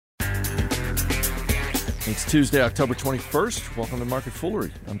It's Tuesday, October 21st. Welcome to Market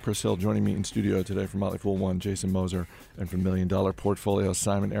Foolery. I'm Chris Hill. Joining me in studio today from Motley Fool One, Jason Moser, and from $1 Million Portfolio,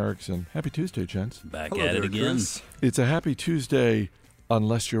 Simon Erickson. Happy Tuesday, gents. Back at it again. Chris. It's a happy Tuesday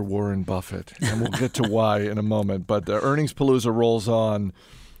unless you're Warren Buffett, and we'll get to why in a moment. But the earnings palooza rolls on.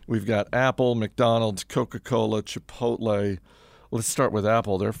 We've got Apple, McDonald's, Coca-Cola, Chipotle. Let's start with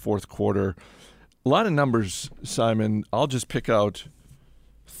Apple, their fourth quarter. A lot of numbers, Simon. I'll just pick out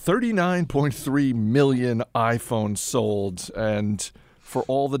 39.3 million iPhones sold, and for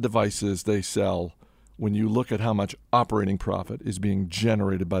all the devices they sell, when you look at how much operating profit is being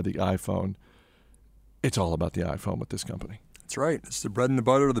generated by the iPhone, it's all about the iPhone with this company. That's right. It's the bread and the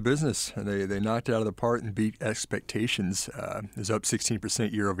butter of the business. They knocked it out of the park and beat expectations. It's up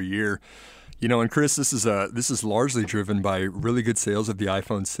 16% year over year. You know, and Chris, this is largely driven by really good sales of the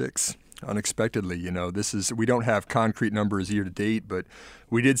iPhone 6. Unexpectedly, you know, we don't have concrete numbers year to date, but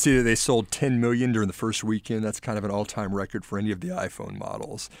we did see that they sold 10 million during the first weekend. That's kind of an all-time record for any of the iPhone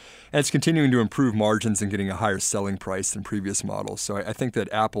models. And it's continuing to improve margins and getting a higher selling price than previous models. So I think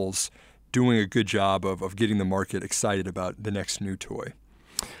that Apple's doing a good job of getting the market excited about the next new toy.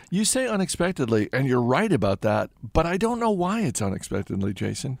 You say unexpectedly, and you're right about that, but I don't know why it's unexpectedly,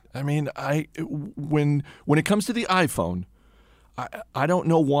 Jason. I mean, when it comes to the iPhone, I don't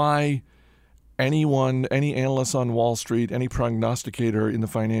know why any analyst on Wall Street, any prognosticator in the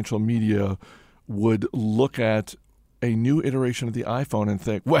financial media would look at a new iteration of the iPhone and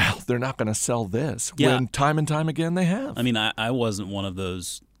think, well, they're not going to sell this, when time and time again they have. I mean, I wasn't one of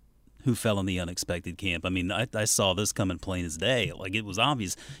those who fell in the unexpected camp. I mean, I saw this coming plain as day. Like, it was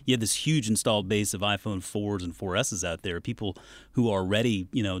obvious. You had this huge installed base of iPhone 4s and 4Ss out there, people who are ready,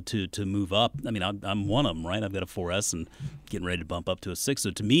 you know, to move up. I mean, I'm one of them, right? I've got a 4S and getting ready to bump up to a 6.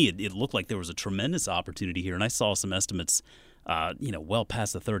 So to me, it looked like there was a tremendous opportunity here. And I saw some estimates, well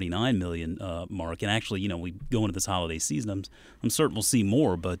past the 39 million mark. And actually, you know, we go into this holiday season, I'm certain we'll see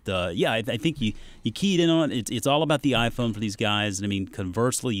more. But I think you keyed in on it. It's all about the iPhone for these guys. And I mean,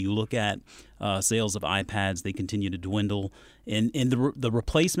 conversely, you look at sales of iPads, they continue to dwindle. And the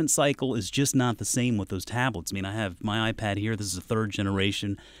replacement cycle is just not the same with those tablets. I mean, I have my iPad here. This is a third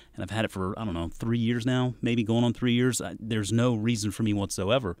generation, and I've had it for, 3 years now, maybe going on 3 years. There's no reason for me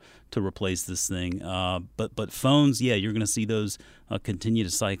whatsoever to replace this thing. But phones, you're going to see those continue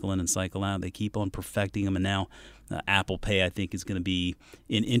to cycle in and cycle out. They keep on perfecting them, and now Apple Pay, I think, is going to be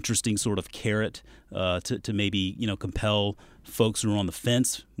an interesting sort of carrot to maybe, compel folks who are on the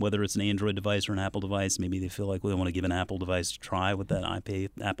fence, whether it's an Android device or an Apple device. Maybe they feel like they want to give an Apple device a try with that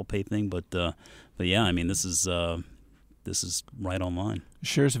Apple Pay thing. But yeah, I mean, this is right on line.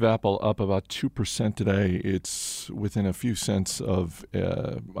 Shares of Apple up about 2% today. It's within a few cents of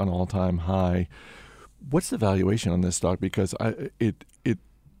an all-time high. What's the valuation on this stock? Because it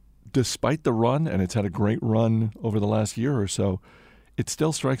despite the run, and it's had a great run over the last year or so, it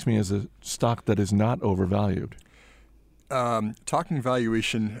still strikes me as a stock that is not overvalued. Talking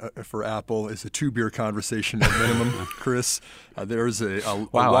valuation for Apple is a two-beer conversation at minimum, Chris. There's a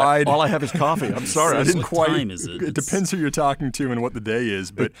wide... all I have is coffee. I'm sorry. I didn't what quite... time is it? It depends who you're talking to and what the day is.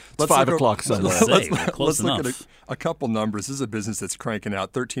 But it's 5 o'clock Sunday. Let's look at a couple numbers. This is a business that's cranking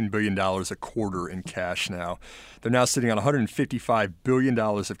out $13 billion a quarter in cash now. They're now sitting on $155 billion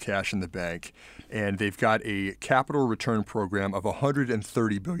of cash in the bank, and they've got a capital return program of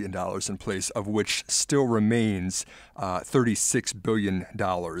 $130 billion in place, of which still remains $36 billion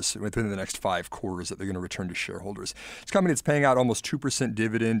within the next 5 quarters that they're going to return to shareholders. It's a company that's paying out almost 2%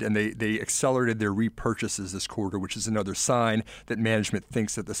 dividend, and they accelerated their repurchases this quarter, which is another sign that management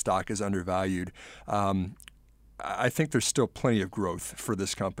thinks that the stock is undervalued. I think there's still plenty of growth for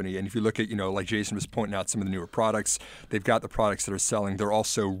this company. And if you look at, like Jason was pointing out, some of the newer products, they've got the products that are selling. They're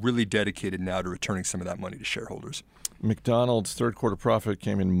also really dedicated now to returning some of that money to shareholders. McDonald's third quarter profit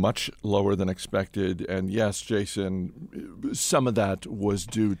came in much lower than expected. And yes, Jason, some of that was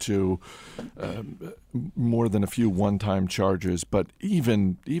due to more than a few one-time charges. But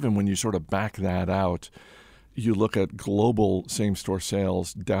even when you sort of back that out, you look at global same-store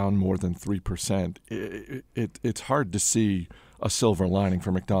sales down more than 3%. It's hard to see a silver lining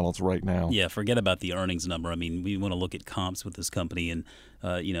for McDonald's right now. Yeah, forget about the earnings number. I mean, we want to look at comps with this company, and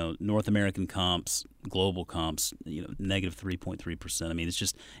North American comps, global comps, negative 3.3%. I mean, it's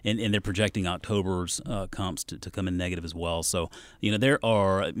just, and they're projecting October's comps to come in negative as well. So,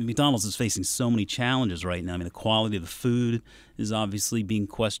 McDonald's is facing so many challenges right now. I mean, the quality of the food is obviously being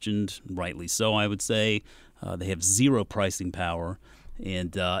questioned, rightly so, I would say. They have zero pricing power.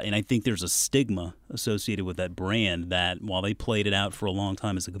 And I think there's a stigma associated with that brand that while they played it out for a long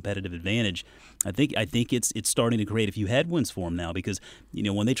time as a competitive advantage, I think it's starting to create a few headwinds for them now because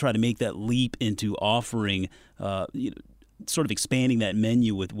when they try to make that leap into offering sort of expanding that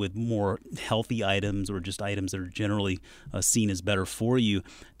menu with more healthy items or just items that are generally seen as better for you,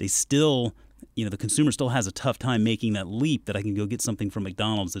 they still the consumer still has a tough time making that leap that I can go get something from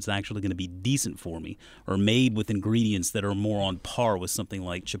McDonald's that's actually going to be decent for me or made with ingredients that are more on par with something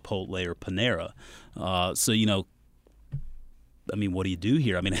like Chipotle or Panera. What do you do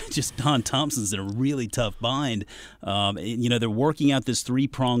here? Just Don Thompson's in a really tough bind. They're working out this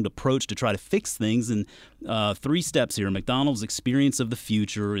three-pronged approach to try to fix things, and 3 steps here. McDonald's experience of the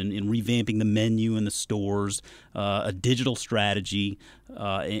future in revamping the menu in the stores, a digital strategy,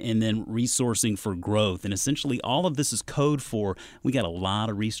 and then resourcing for growth. And essentially all of this is code for we got a lot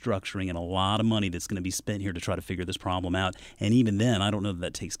of restructuring and a lot of money that's going to be spent here to try to figure this problem out. And even then, I don't know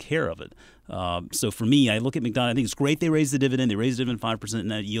that takes care of it. So for me, I look at McDonald's. I think it's great they raised the dividend. They raised the dividend 5%,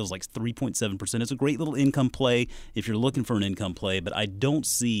 and that yields like 3.7%. It's a great little income play if you're looking for an income play. But I don't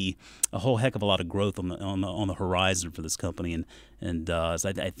see a whole heck of a lot of growth on the horizon for this company. And so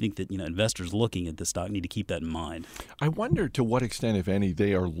I think that investors looking at this stock need to keep that in mind. I wonder to what extent, if any,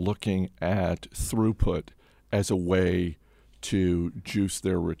 they are looking at throughput as a way to juice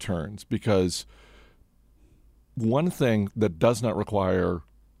their returns. Because one thing that does not require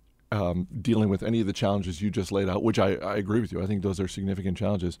dealing with any of the challenges you just laid out, which I agree with you. I think those are significant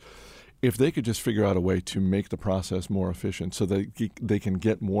challenges. If they could just figure out a way to make the process more efficient so that they can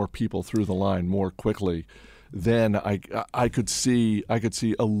get more people through the line more quickly, then I could see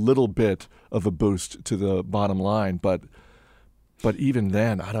a little bit of a boost to the bottom line. But even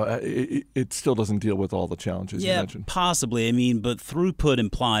then, it still doesn't deal with all the challenges you mentioned. Yeah, possibly. But throughput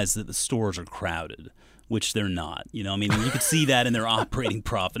implies that the stores are crowded, which they're not. You could see that in their operating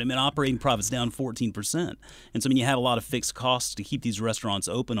profit. Operating profit's down 14%. And so, you have a lot of fixed costs to keep these restaurants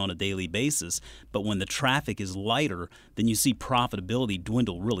open on a daily basis. But when the traffic is lighter, then you see profitability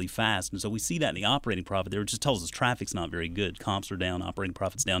dwindle really fast. And so we see that in the operating profit there. It just tells us traffic's not very good. Comps are down, operating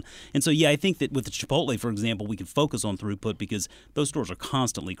profit's down. And so, I think that with the Chipotle, for example, we can focus on throughput because those stores are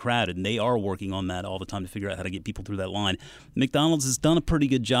constantly crowded, and they are working on that all the time to figure out how to get people through that line. McDonald's has done a pretty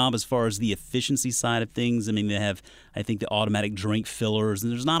good job as far as the efficiency side of things. They have, I think, the automatic drink fillers,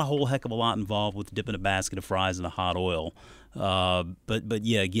 and there's not a whole heck of a lot involved with dipping a basket of fries in the hot oil. But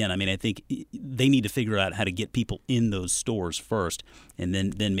yeah, again, I think they need to figure out how to get people in those stores first, and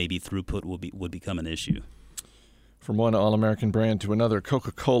then maybe throughput would become an issue. From one All-American brand to another,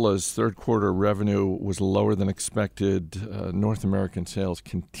 Coca-Cola's third quarter revenue was lower than expected. North American sales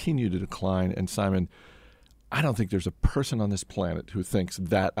continue to decline. And Simon, I don't think there's a person on this planet who thinks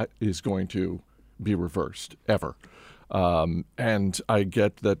that is going to be reversed ever. And I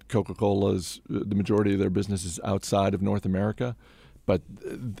get that Coca-Cola's, the majority of their business is outside of North America, but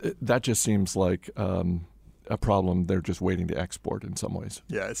that just seems like a problem they're just waiting to export in some ways.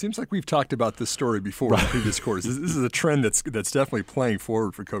 Yeah, it seems like we've talked about this story before in previous quarters. This is a trend that's definitely playing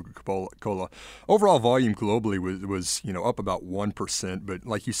forward for Coca-Cola. Overall volume globally was up about 1%, but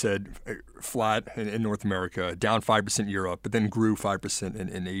like you said, flat in North America, down 5% in Europe, but then grew 5%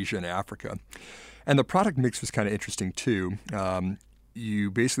 in Asia and Africa. And the product mix was kind of interesting too. You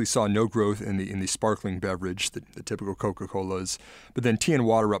basically saw no growth in the sparkling beverage, the typical Coca-Colas, but then tea and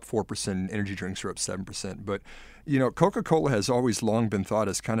water up 4%, and energy drinks are up 7%. But Coca-Cola has always long been thought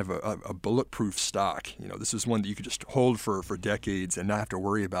as kind of a bulletproof stock. This is one that you could just hold for decades and not have to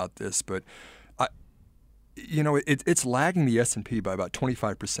worry about this. But it's lagging the S&P by about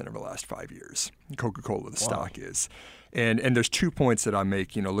 25% over the last 5 years. Coca-Cola, the stock is. And there's 2 points that I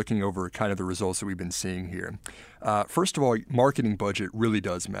make, looking over kind of the results that we've been seeing here. First of all, marketing budget really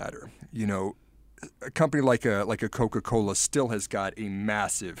does matter. A company like a Coca-Cola still has got a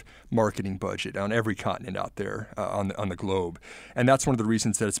massive marketing budget on every continent out there on the globe, and that's one of the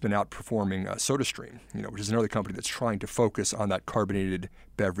reasons that it's been outperforming SodaStream, which is another company that's trying to focus on that carbonated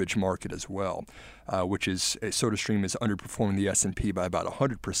beverage market as well, which is SodaStream is underperforming the S&P by about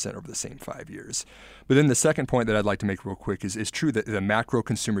 100% over the same 5 years. But then the second point that I'd like to make real quick is true that the macro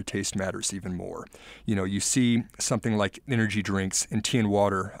consumer taste matters even more. You see something like energy drinks and tea and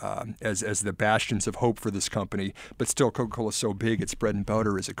water as the bastions of hope for this company, but still Coca-Cola is so big its bread and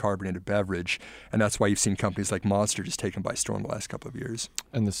butter is a carbonated beverage, and that's why you've seen companies like Monster just taken by storm the last couple of years.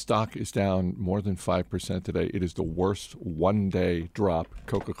 And the stock is down more than 5% today. It is the worst one-day drop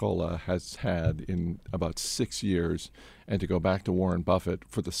Coca-Cola has had in about 6 years. And to go back to Warren Buffett,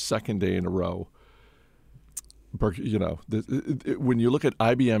 for the second day in a row, when you look at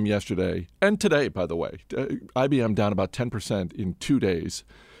IBM yesterday and today, by the way, IBM down about 10% in 2 days,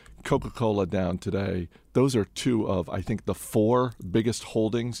 Coca-Cola down today. Those are two of, I think, the four biggest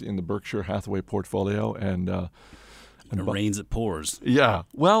holdings in the Berkshire Hathaway portfolio. And it rains, it pours. Yeah.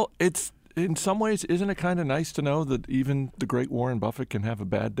 Well, it's in some ways, isn't it kind of nice to know that even the great Warren Buffett can have a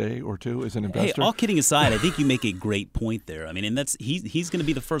bad day or two as an investor? Hey, all kidding aside, I think you make a great point there. I mean, and that's he's going to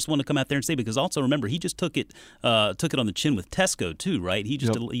be the first one to come out there and say, because also remember he just took it on the chin with Tesco too, right?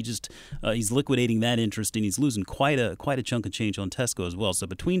 He's liquidating that interest and he's losing quite a chunk of change on Tesco as well. So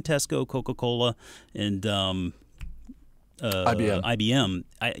between Tesco, Coca-Cola, and IBM,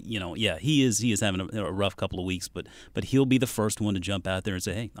 he is having a rough couple of weeks, but he'll be the first one to jump out there and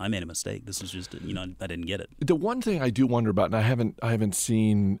say, "Hey, I made a mistake. This is just I didn't get it." The one thing I do wonder about, and I haven't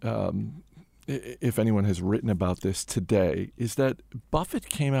seen if anyone has written about this today, is that Buffett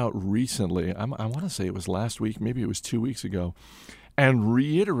came out recently. I want to say it was last week, maybe it was 2 weeks ago, and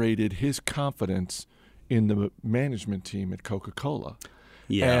reiterated his confidence in the management team at Coca-Cola.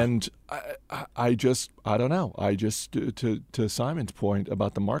 Yeah. And I don't know. To Simon's point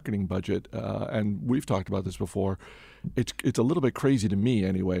about the marketing budget, and we've talked about this before, it's a little bit crazy to me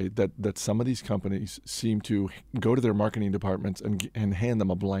anyway that some of these companies seem to go to their marketing departments and hand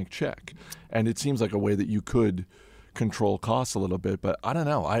them a blank check. And it seems like a way that you could control costs a little bit, but I don't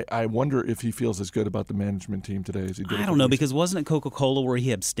know. I wonder if he feels as good about the management team today as he did. I don't know, because wasn't it Coca-Cola where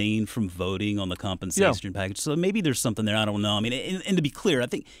he abstained from voting on the compensation package? So maybe there's something there. I don't know. I mean, and to be clear, I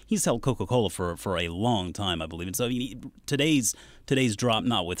think he's held Coca-Cola for a long time, I believe. And so today's drop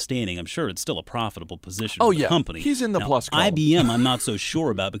notwithstanding, I'm sure it's still a profitable position for the company. He's in the plus column. IBM, I'm not so sure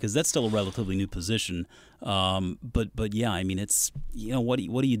about because that's still a relatively new position. But yeah, I mean, it's what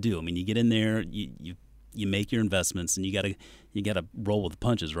do you do? I mean, you get in there, you make your investments, and you got to roll with the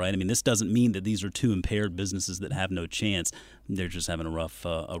punches, right? I mean, this doesn't mean that these are two impaired businesses that have no chance. They're just having a rough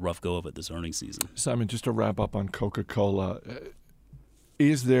go of it this earnings season. Simon, just to wrap up on Coca-Cola,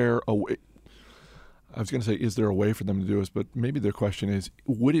 is there a way? I was going to say, is there a way for them to do this? But maybe the question is,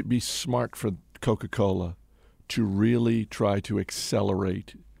 would it be smart for Coca-Cola to really try to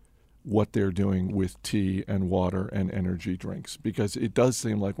accelerate what they're doing with tea and water and energy drinks? Because it does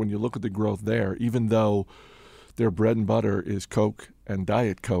seem like when you look at the growth there, even though their bread and butter is Coke and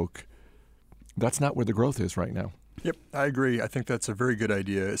Diet Coke, that's not where the growth is right now. Yep, I agree. I think that's a very good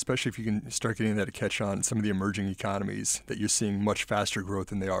idea, especially if you can start getting that to catch on in some of the emerging economies that you're seeing much faster growth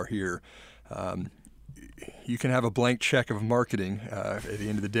than they are here. You can have a blank check of marketing at the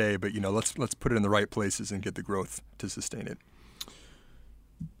end of the day, but let's put it in the right places and get the growth to sustain it.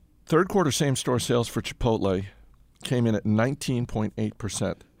 Third quarter same-store sales for Chipotle came in at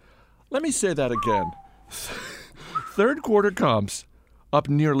 19.8%. Let me say that again. Third quarter comps up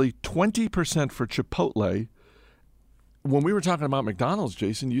nearly 20% for Chipotle. When we were talking about McDonald's,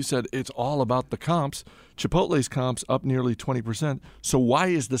 Jason, you said it's all about the comps. Chipotle's comps up nearly 20%. So why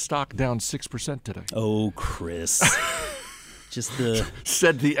is the stock down 6% today? Oh, Chris.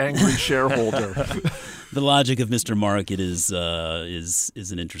 Said the angry shareholder. The logic of Mr. Market is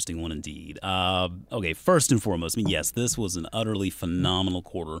an interesting one indeed. Okay, first and foremost, I mean, yes, this was an utterly phenomenal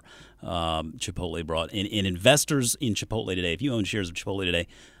quarter Chipotle brought. And investors in Chipotle today, if you own shares of Chipotle today,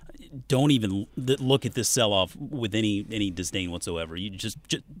 don't even look at this sell-off with any disdain whatsoever. You just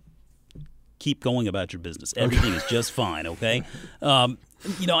keep going about your business. Everything is just fine, okay?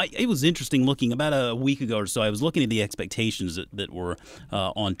 It was interesting looking about a week ago or so. I was looking at the expectations that were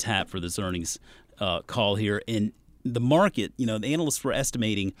on tap for this earnings call here. And the market, the analysts were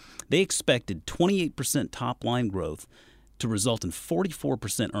estimating they expected 28% top-line growth to result in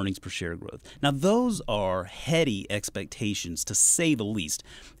 44% earnings per share growth. Now, those are heady expectations, to say the least.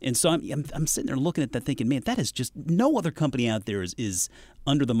 And so I'm sitting there looking at that thinking, man, that is just no other company out there is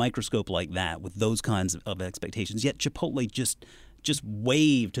under the microscope like that with those kinds of expectations. Yet Chipotle just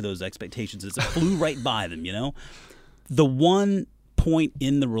waved to those expectations. It flew right by them, The one point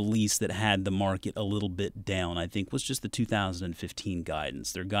in the release that had the market a little bit down, I think, was just the 2015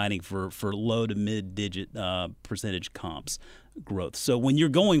 guidance. They're guiding for low to mid-digit percentage comps growth. So when you're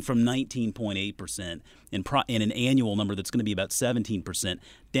going from 19.8% in an annual number that's going to be about 17%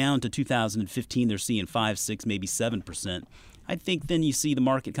 down to 2015, they're seeing 5, 6, maybe 7%. I think then you see the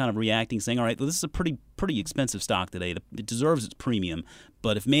market kind of reacting, saying, all right, well, this is a pretty expensive stock today. It deserves its premium.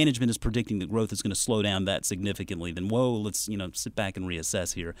 But if management is predicting that growth is going to slow down that significantly, then, let's sit back and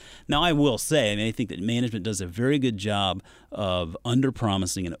reassess here. Now, I will say, I think that management does a very good job of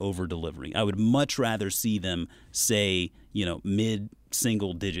under-promising and over-delivering. I would much rather see them say, mid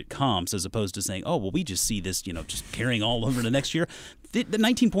single-digit comps as opposed to saying, oh, well, we just see this, just carrying all over the next year. The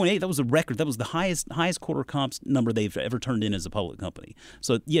 19.8, that was a record. That was the highest quarter comps number they've ever turned in as a public company.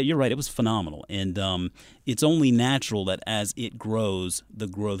 So, yeah, you're right. It was phenomenal. And it's only natural that as it grows, the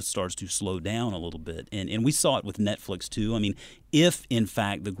growth starts to slow down a little bit. And we saw it with Netflix, too. I mean, if, in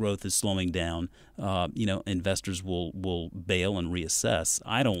fact, the growth is slowing down, investors will bail and reassess.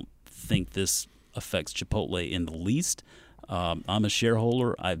 I don't think this affects Chipotle in the least. I'm a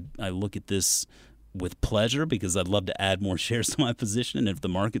shareholder. I look at this with pleasure because I'd love to add more shares to my position. And if the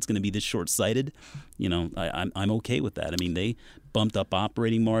market's going to be this short-sighted, I'm okay with that. I mean, they bumped up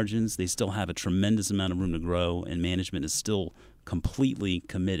operating margins. They still have a tremendous amount of room to grow, and management is still completely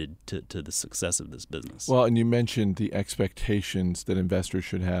committed to the success of this business. Well, and you mentioned the expectations that investors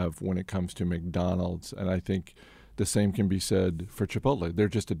should have when it comes to McDonald's, and I think the same can be said for Chipotle. They're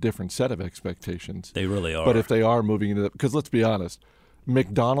just a different set of expectations. They really are. But if they are moving into because let's be honest,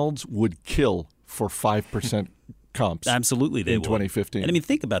 McDonald's would kill for 5% comps. Absolutely, they in would. 2015. And I mean,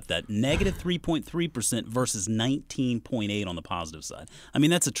 think about that: negative 3.3% versus 19.8 on the positive side. I mean,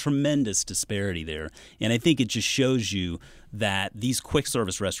 that's a tremendous disparity there, and I think it just shows you that these quick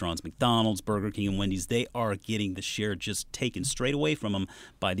service restaurants, McDonald's, Burger King, and Wendy's, they are getting the share just taken straight away from them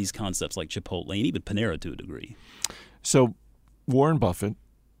by these concepts like Chipotle and even Panera to a degree. So, Warren Buffett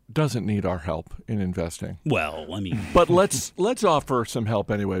doesn't need our help in investing. Well, I mean, but let's offer some help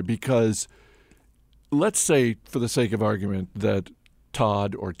anyway, because let's say, for the sake of argument, that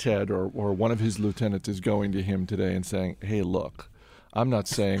Todd or Ted or one of his lieutenants is going to him today and saying, hey, look, I'm not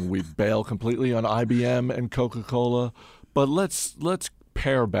saying we bail completely on IBM and Coca-Cola, but let's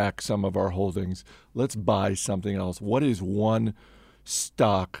pare back some of our holdings. Let's buy something else. What is one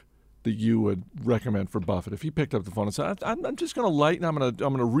stock that you would recommend for Buffett? If he picked up the phone and said, I'm just going to lighten, I'm going to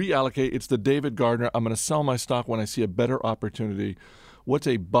reallocate. It's the David Gardner. I'm going to sell my stock when I see a better opportunity. What's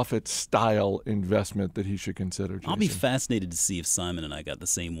a Buffett-style investment that he should consider, Jason? I'll be fascinated to see if Simon and I got the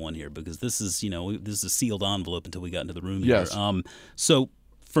same one here, because this is a sealed envelope until we got into the room yes. here. So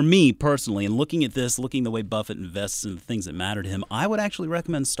for me personally, and looking at this, looking the way Buffett invests in the things that matter to him, I would actually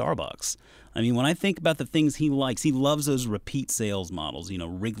recommend Starbucks. I mean, when I think about the things he likes, he loves those repeat sales models,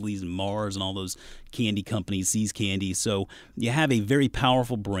 Wrigley's and Mars and all those candy companies, See's Candy. So you have a very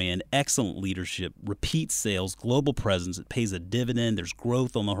powerful brand, excellent leadership, repeat sales, global presence. It pays a dividend. There's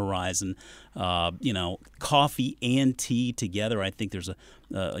growth on the horizon. Coffee and tea together. I think there's a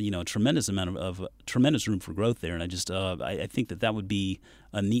tremendous amount of tremendous room for growth there. And I think that would be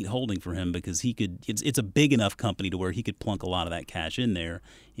a neat holding for him, because he could. It's a big enough company to where he could plunk a lot of that cash in there,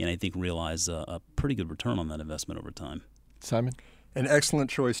 and I think realize a pretty good return on that investment over time. Simon? An excellent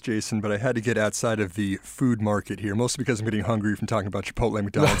choice, Jason, but I had to get outside of the food market here, mostly because I'm getting hungry from talking about Chipotle and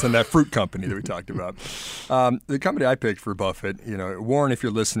McDonald's and that fruit company that we talked about. The company I picked for Buffett, Warren, if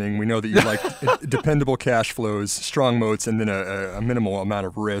you're listening, we know that you like dependable cash flows, strong moats, and then a minimal amount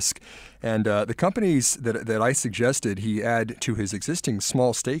of risk. And the companies that I suggested he add to his existing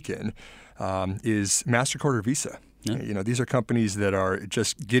small stake in is MasterCard or Visa. Yeah. These are companies that are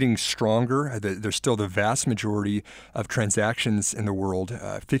just getting stronger. They're still the vast majority of transactions in the world.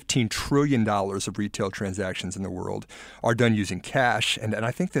 $15 trillion of retail transactions in the world are done using cash. And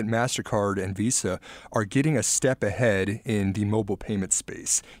I think that MasterCard and Visa are getting a step ahead in the mobile payment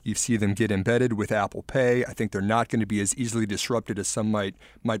space. You see them get embedded with Apple Pay. I think they're not going to be as easily disrupted as some might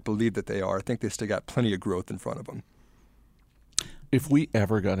believe that they are. I think they still got plenty of growth in front of them. If we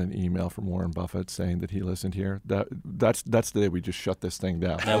ever got an email from Warren Buffett saying that he listened here, that's the day we just shut this thing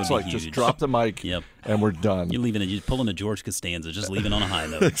down. That would be like huge. Just drop the mic and we're done. You're pulling a George Costanza, just leaving on a high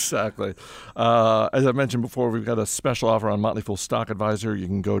note. Exactly. As I mentioned before, we've got a special offer on Motley Fool Stock Advisor. You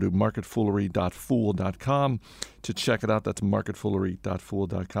can go to marketfoolery.fool.com to check it out. That's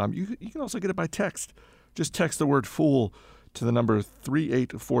marketfoolery.fool.com. You can also get it by text. Just text the word fool to the number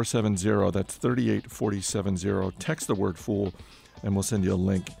 38470. That's 38470. Text the word fool, and we'll send you a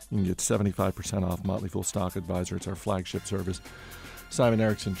link. You can get 75% off Motley Fool Stock Advisor. It's our flagship service. Simon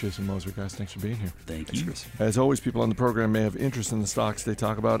Erickson, Jason Moser, guys, thanks for being here. Thank you. As always, people on the program may have interest in the stocks they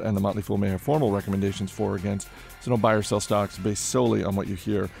talk about, and the Motley Fool may have formal recommendations for or against. So don't buy or sell stocks based solely on what you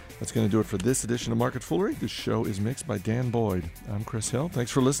hear. That's going to do it for this edition of Market Foolery. This show is mixed by Dan Boyd. I'm Chris Hill.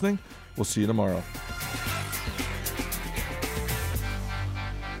 Thanks for listening. We'll see you tomorrow.